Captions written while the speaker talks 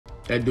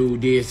That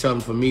dude did something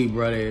for me,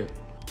 brother.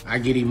 I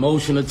get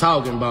emotional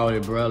talking about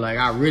it, bro. Like,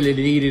 I really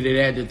needed it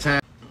at the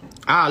time.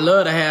 I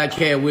love to have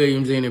Katt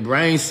Williams in it, bro.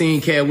 I ain't seen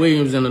Katt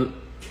Williams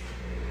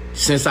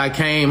since I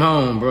came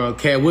home, bro.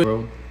 Katt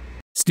Williams, bro.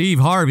 Steve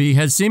Harvey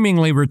has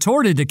seemingly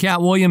retorted to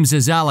Katt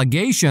Williams'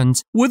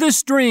 allegations with a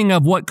string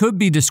of what could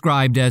be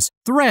described as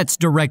threats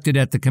directed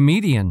at the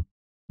comedian.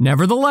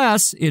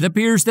 Nevertheless, it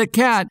appears that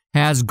Katt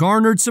has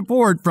garnered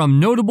support from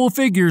notable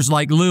figures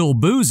like Lil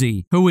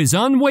Boosie, who is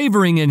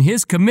unwavering in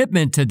his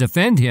commitment to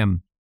defend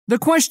him. The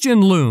question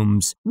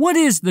looms, what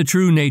is the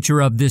true nature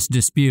of this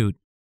dispute?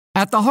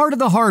 At the heart of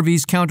the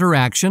Harveys'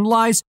 counteraction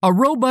lies a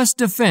robust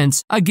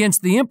defense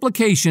against the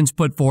implications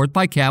put forth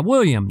by Katt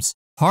Williams.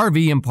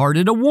 Harvey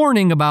imparted a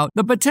warning about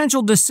the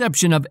potential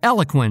deception of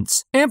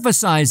eloquence,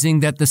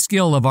 emphasizing that the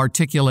skill of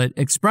articulate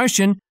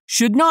expression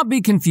should not be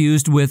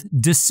confused with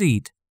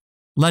deceit.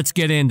 Let's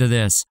get into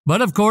this.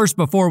 But of course,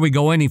 before we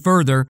go any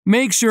further,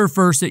 make sure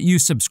first that you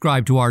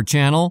subscribe to our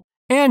channel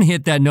and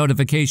hit that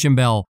notification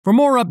bell for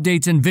more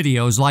updates and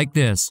videos like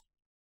this.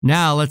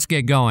 Now let's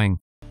get going.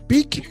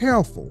 Be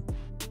careful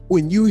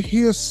when you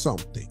hear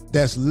something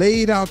that's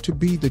laid out to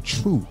be the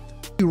truth.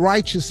 Be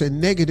righteous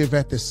and negative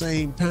at the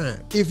same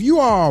time. If you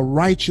are a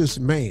righteous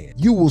man,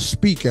 you will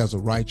speak as a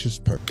righteous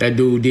person. That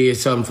dude did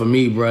something for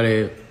me,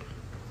 brother.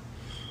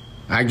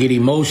 I get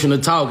emotional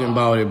talking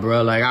about it,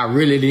 bro. Like, I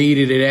really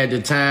needed it at the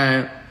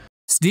time.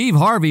 Steve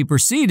Harvey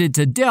proceeded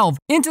to delve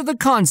into the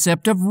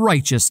concept of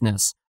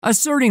righteousness,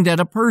 asserting that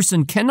a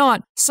person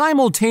cannot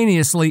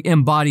simultaneously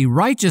embody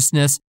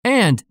righteousness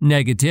and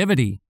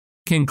negativity.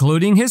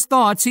 Concluding his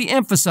thoughts, he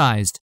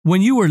emphasized,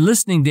 when you are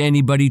listening to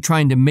anybody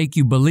trying to make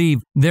you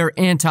believe they're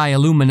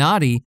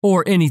anti-Illuminati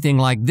or anything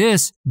like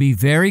this, be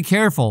very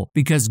careful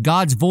because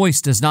God's voice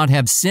does not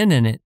have sin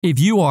in it. If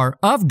you are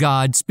of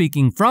God,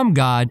 speaking from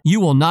God, you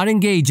will not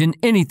engage in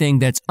anything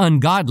that's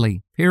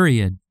ungodly,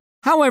 period.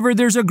 However,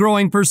 there's a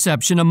growing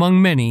perception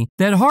among many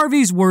that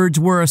Harvey's words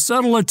were a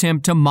subtle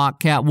attempt to mock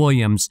Katt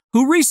Williams,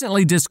 who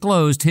recently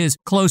disclosed his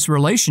close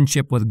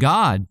relationship with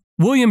God.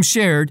 Williams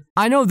shared,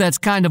 "I know that's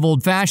kind of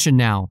old-fashioned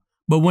now,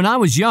 but when I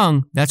was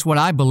young, that's what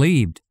I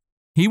believed."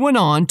 He went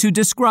on to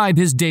describe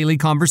his daily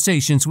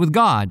conversations with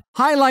God,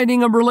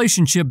 highlighting a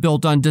relationship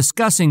built on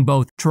discussing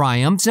both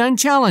triumphs and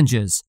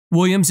challenges.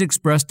 Williams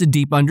expressed a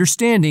deep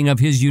understanding of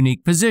his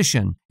unique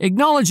position,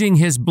 acknowledging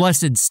his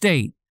blessed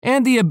state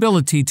and the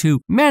ability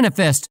to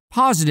manifest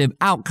positive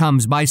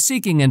outcomes by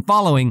seeking and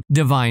following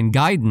divine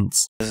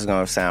guidance. This is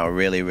going to sound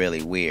really,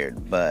 really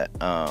weird, but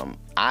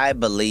I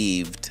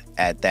believed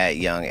at that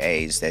young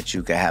age that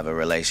you could have a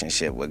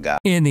relationship with God.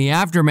 In the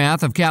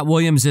aftermath of Katt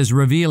Williams'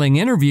 revealing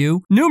interview,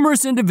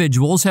 numerous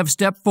individuals have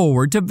stepped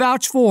forward to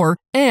vouch for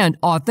and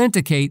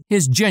authenticate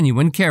his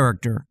genuine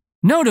character.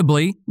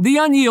 Notably, the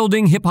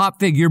unyielding hip-hop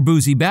figure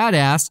Boosie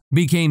Badass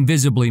became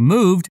visibly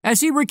moved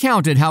as he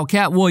recounted how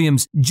Katt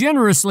Williams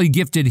generously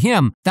gifted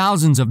him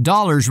thousands of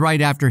dollars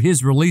right after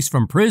his release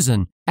from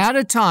prison, at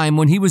a time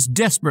when he was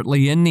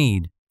desperately in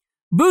need.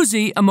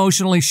 Boosie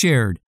emotionally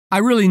shared, "I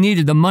really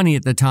needed the money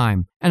at the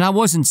time, and I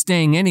wasn't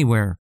staying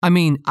anywhere. I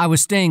mean, I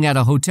was staying at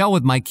a hotel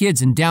with my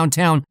kids in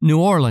downtown New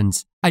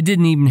Orleans. I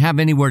didn't even have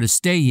anywhere to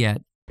stay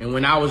yet." And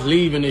when I was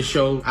leaving the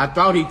show, I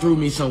thought he threw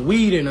me some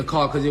weed in the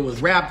car because it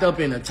was wrapped up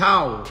in a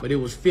towel, but it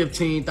was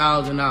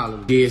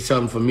 $15,000. Did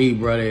something for me,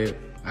 brother.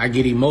 I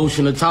get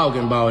emotional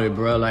talking about it,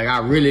 bro. Like, I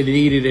really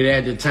needed it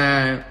at the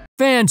time.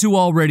 Fans who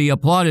already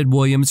applauded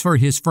Williams for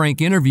his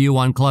frank interview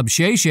on Club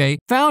Shay Shay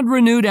found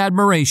renewed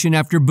admiration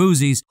after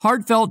Boosie's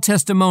heartfelt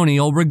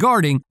testimonial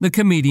regarding the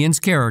comedian's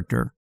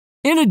character.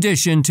 In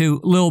addition to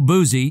Lil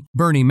Boosie,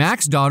 Bernie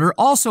Mac's daughter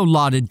also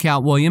lauded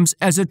Katt Williams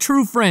as a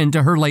true friend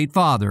to her late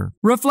father.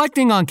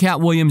 Reflecting on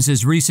Katt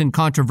Williams' recent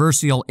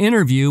controversial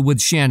interview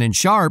with Shannon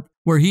Sharpe,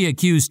 where he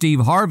accused Steve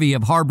Harvey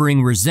of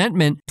harboring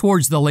resentment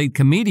towards the late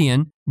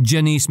comedian,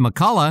 Janice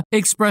McCullough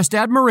expressed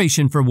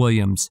admiration for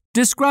Williams,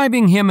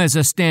 describing him as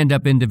a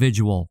stand-up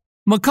individual.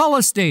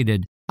 McCullough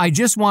stated, "I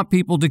just want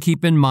people to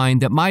keep in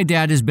mind that my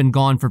dad has been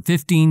gone for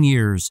 15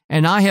 years,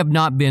 and I have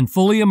not been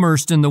fully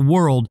immersed in the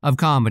world of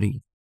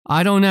comedy.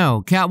 I don't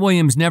know, Katt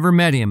Williams never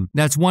met him.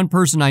 That's one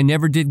person I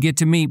never did get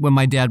to meet when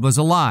my dad was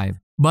alive.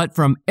 But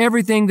from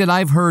everything that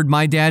I've heard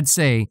my dad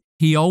say,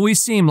 he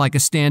always seemed like a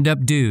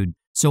stand-up dude.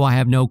 So I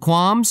have no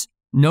qualms,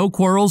 no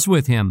quarrels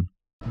with him."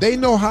 They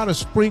know how to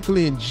sprinkle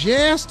in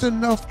just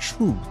enough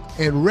truth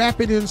and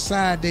wrap it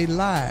inside their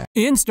lives.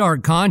 In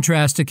stark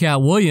contrast to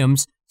Katt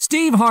Williams,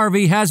 Steve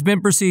Harvey has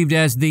been perceived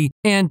as the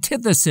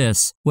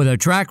antithesis, with a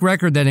track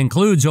record that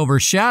includes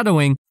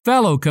overshadowing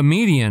fellow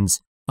comedians,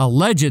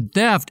 alleged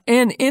theft,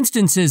 and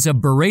instances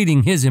of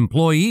berating his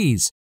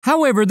employees.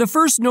 However, the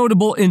first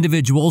notable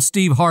individual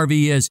Steve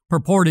Harvey is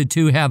purported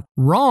to have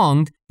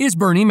wronged is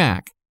Bernie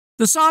Mac.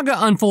 The saga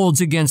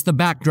unfolds against the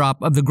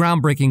backdrop of the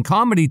groundbreaking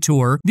comedy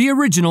tour, The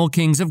Original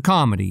Kings of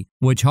Comedy,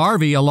 which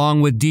Harvey,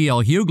 along with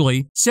D.L.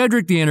 Hughley,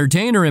 Cedric the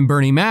Entertainer, and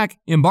Bernie Mac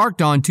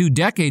embarked on 2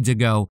 decades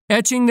ago,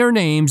 etching their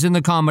names in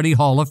the Comedy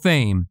Hall of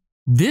Fame.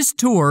 This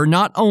tour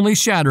not only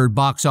shattered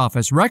box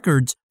office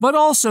records, but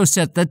also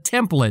set the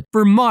template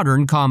for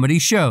modern comedy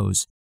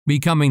shows.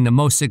 becoming the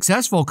most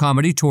successful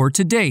comedy tour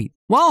to date.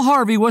 While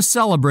Harvey was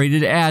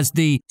celebrated as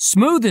the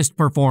smoothest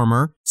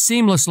performer,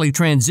 seamlessly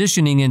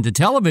transitioning into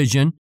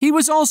television, he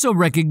was also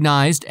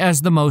recognized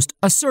as the most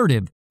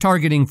assertive,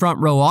 targeting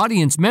front-row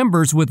audience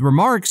members with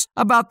remarks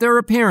about their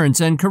appearance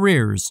and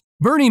careers.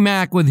 Bernie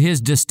Mac, with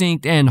his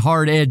distinct and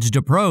hard-edged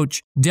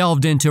approach,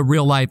 delved into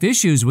real-life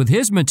issues with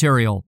his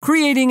material,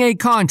 creating a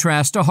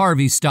contrast to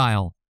Harvey's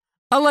style.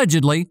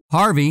 Allegedly,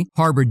 Harvey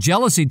harbored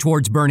jealousy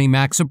towards Bernie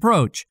Mac's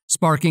approach,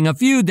 sparking a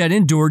feud that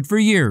endured for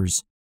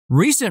years.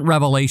 Recent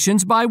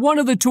revelations by one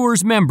of the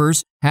tour's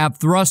members have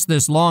thrust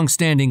this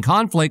long-standing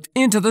conflict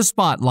into the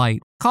spotlight,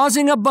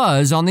 causing a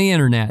buzz on the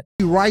internet.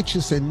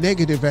 Righteous and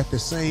negative at the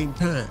same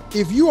time.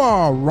 If you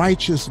are a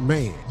righteous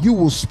man, you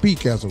will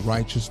speak as a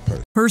righteous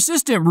person.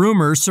 Persistent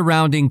rumors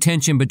surrounding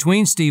tension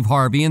between Steve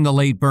Harvey and the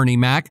late Bernie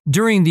Mac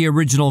during the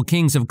original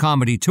Kings of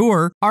Comedy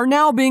tour are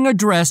now being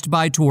addressed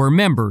by tour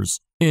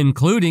members,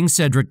 including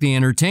Cedric the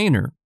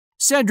Entertainer.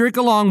 Cedric,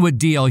 along with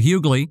D.L.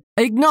 Hughley,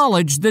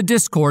 acknowledged the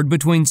discord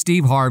between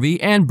Steve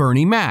Harvey and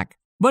Bernie Mac,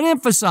 but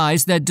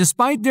emphasized that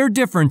despite their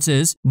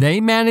differences, they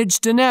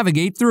managed to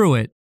navigate through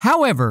it.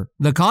 However,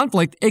 the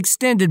conflict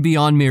extended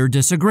beyond mere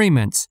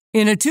disagreements.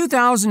 In a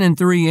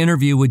 2003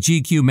 interview with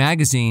GQ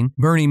magazine,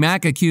 Bernie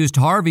Mac accused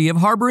Harvey of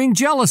harboring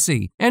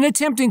jealousy and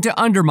attempting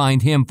to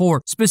undermine him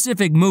for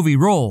specific movie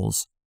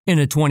roles. In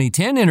a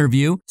 2010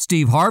 interview,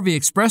 Steve Harvey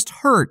expressed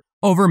hurt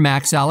over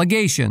Mac's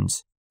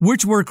allegations,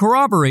 which were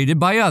corroborated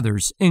by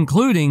others,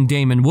 including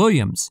Damon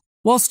Williams.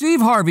 While Steve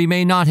Harvey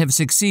may not have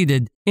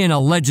succeeded in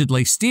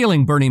allegedly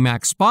stealing Bernie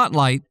Mac's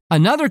spotlight,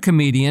 another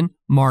comedian,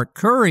 Mark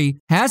Curry,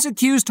 has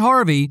accused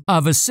Harvey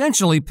of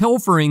essentially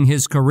pilfering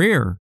his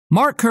career.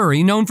 Mark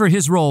Curry, known for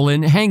his role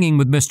in Hanging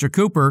with Mr.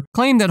 Cooper,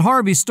 claimed that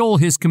Harvey stole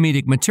his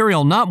comedic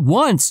material not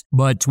once,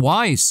 but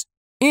twice.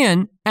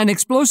 In an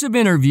explosive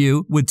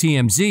interview with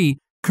TMZ,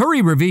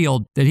 Curry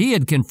revealed that he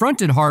had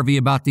confronted Harvey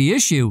about the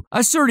issue,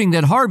 asserting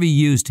that Harvey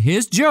used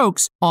his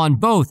jokes on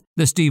both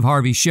The Steve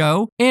Harvey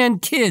Show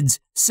and Kids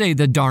Say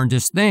the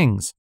Darndest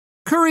Things.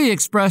 Curry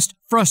expressed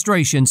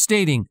frustration,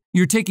 stating,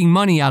 "You're taking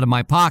money out of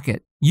my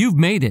pocket. You've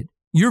made it.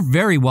 You're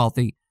very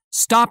wealthy.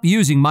 Stop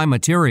using my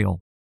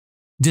material."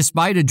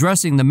 Despite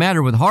addressing the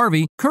matter with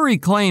Harvey, Curry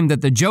claimed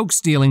that the joke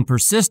stealing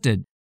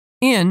persisted.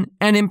 In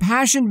an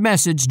impassioned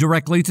message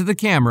directly to the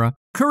camera,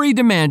 Curry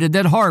demanded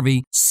that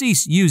Harvey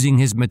cease using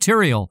his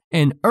material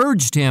and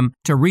urged him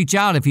to reach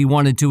out if he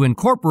wanted to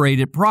incorporate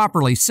it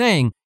properly,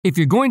 saying, "If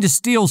you're going to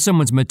steal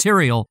someone's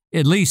material,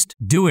 at least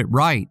do it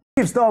right."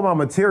 He stole my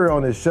material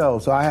on his show,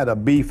 so I had a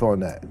beef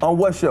on that. On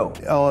what show?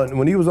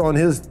 When he was on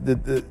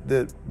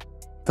the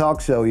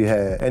talk show he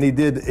had, and he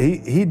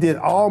did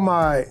all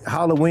my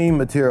Halloween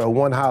material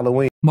one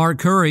Halloween. Mark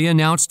Curry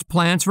announced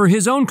plans for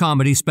his own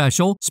comedy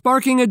special,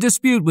 sparking a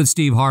dispute with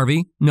Steve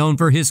Harvey, known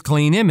for his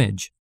clean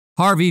image.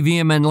 Harvey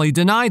vehemently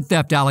denied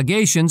theft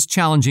allegations,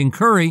 challenging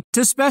Curry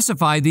to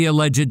specify the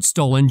alleged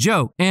stolen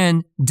joke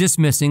and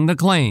dismissing the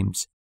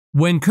claims.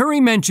 When Curry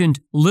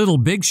mentioned Little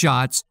Big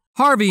Shots,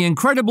 Harvey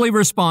incredibly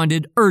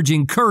responded,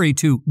 urging Curry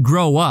to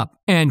grow up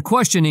and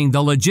questioning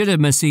the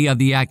legitimacy of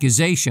the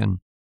accusation.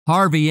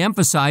 Harvey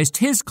emphasized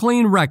his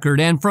clean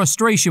record and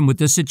frustration with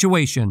the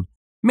situation,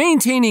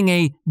 maintaining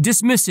a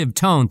dismissive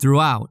tone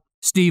throughout.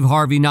 Steve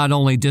Harvey not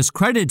only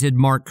discredited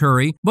Mark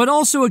Curry, but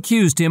also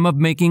accused him of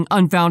making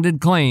unfounded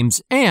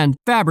claims and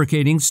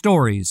fabricating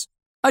stories.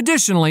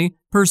 Additionally,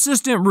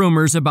 persistent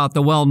rumors about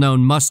the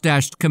well-known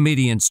mustached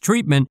comedian's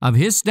treatment of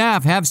his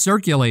staff have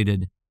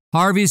circulated.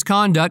 Harvey's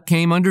conduct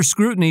came under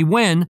scrutiny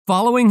when,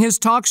 following his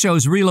talk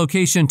show's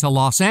relocation to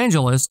Los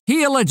Angeles,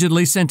 he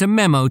allegedly sent a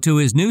memo to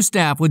his new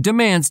staff with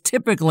demands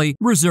typically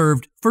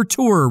reserved for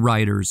tour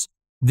writers.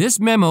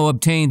 This memo,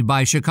 obtained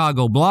by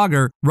Chicago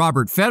blogger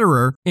Robert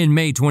Federer in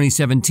May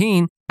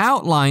 2017,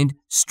 outlined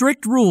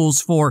strict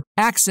rules for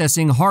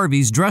accessing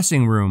Harvey's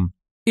dressing room.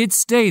 It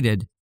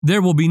stated,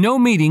 "There will be no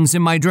meetings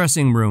in my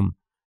dressing room.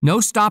 No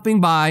stopping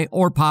by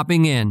or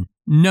popping in.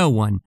 No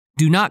one.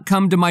 Do not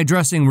come to my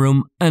dressing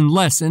room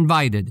unless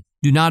invited.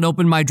 Do not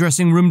open my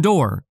dressing room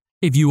door.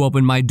 If you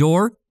open my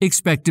door,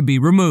 expect to be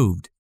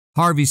removed."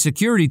 Harvey's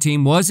security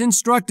team was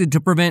instructed to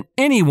prevent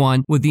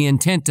anyone with the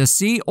intent to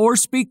see or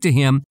speak to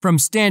him from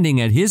standing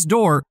at his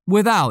door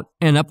without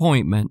an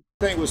appointment.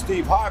 The thing with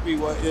Steve Harvey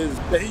is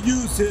that he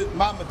used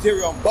my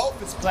material on both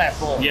his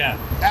platforms. Yeah.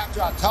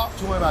 After I talked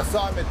to him, I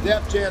saw him at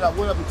Def Jam, I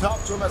went up and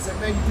talked to him, I said,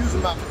 "Man, you're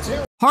using my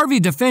material." Harvey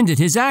defended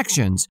his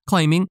actions,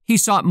 claiming he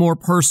sought more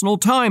personal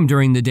time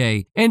during the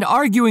day and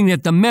arguing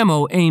that the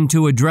memo aimed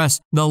to address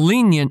the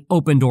lenient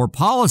open-door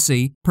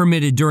policy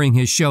permitted during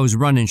his show's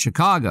run in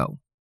Chicago.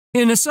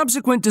 In a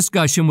subsequent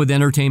discussion with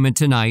Entertainment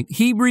Tonight,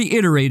 he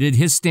reiterated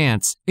his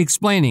stance,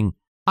 explaining,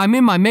 "I'm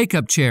in my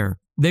makeup chair.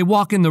 They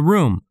walk in the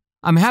room.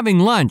 I'm having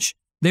lunch.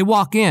 They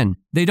walk in.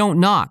 They don't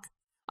knock.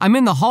 I'm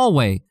in the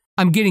hallway.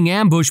 I'm getting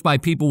ambushed by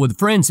people with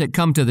friends that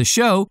come to the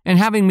show and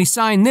having me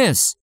sign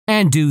this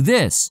and do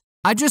this.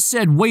 I just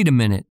said, wait a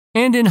minute.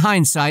 And in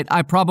hindsight,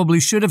 I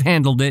probably should have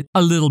handled it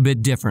a little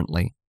bit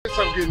differently."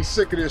 I'm getting getting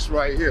sick of this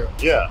right here.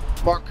 Yeah.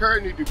 Mark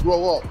Curry need to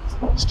grow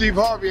up. Steve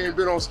Harvey ain't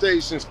been on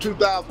stage since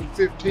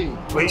 2015.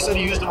 Well, he said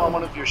he used him on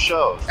one of your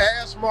shows.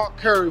 Ask Mark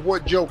Curry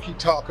what joke he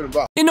talking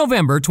about. In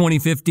November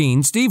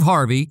 2015, Steve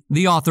Harvey,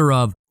 the author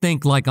of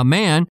Think Like a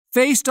Man,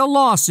 faced a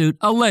lawsuit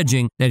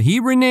alleging that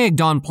he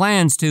reneged on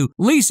plans to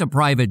lease a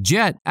private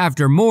jet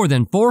after more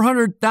than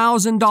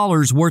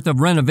 $400,000 worth of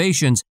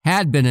renovations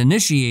had been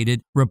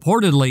initiated,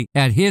 reportedly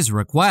at his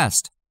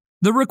request.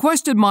 The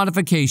requested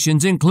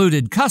modifications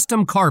included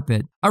custom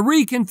carpet, a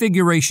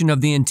reconfiguration of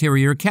the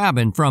interior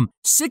cabin from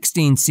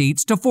 16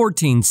 seats to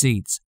 14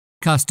 seats,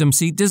 custom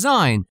seat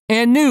design,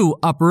 and new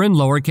upper and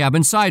lower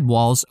cabin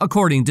sidewalls,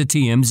 according to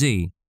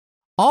TMZ.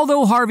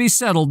 Although Harvey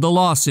settled the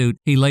lawsuit,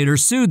 he later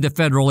sued the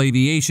Federal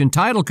Aviation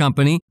Title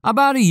Company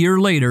about a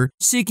year later,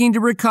 seeking to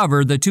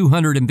recover the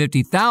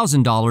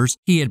 $250,000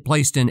 he had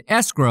placed in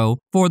escrow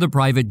for the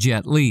private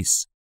jet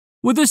lease.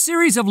 With a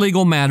series of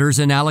legal matters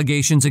and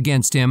allegations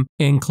against him,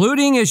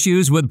 including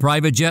issues with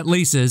private jet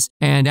leases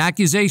and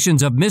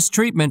accusations of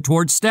mistreatment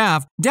towards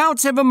staff,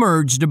 doubts have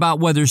emerged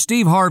about whether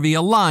Steve Harvey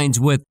aligns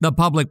with the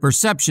public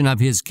perception of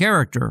his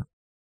character.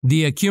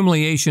 The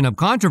accumulation of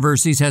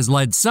controversies has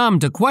led some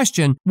to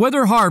question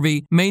whether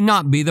Harvey may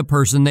not be the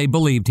person they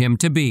believed him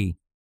to be.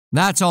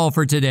 That's all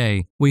for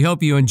today. We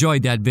hope you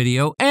enjoyed that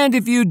video, and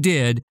if you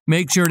did,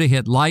 make sure to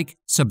hit like,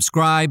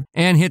 subscribe,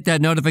 and hit that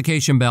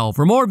notification bell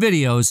for more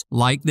videos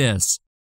like this.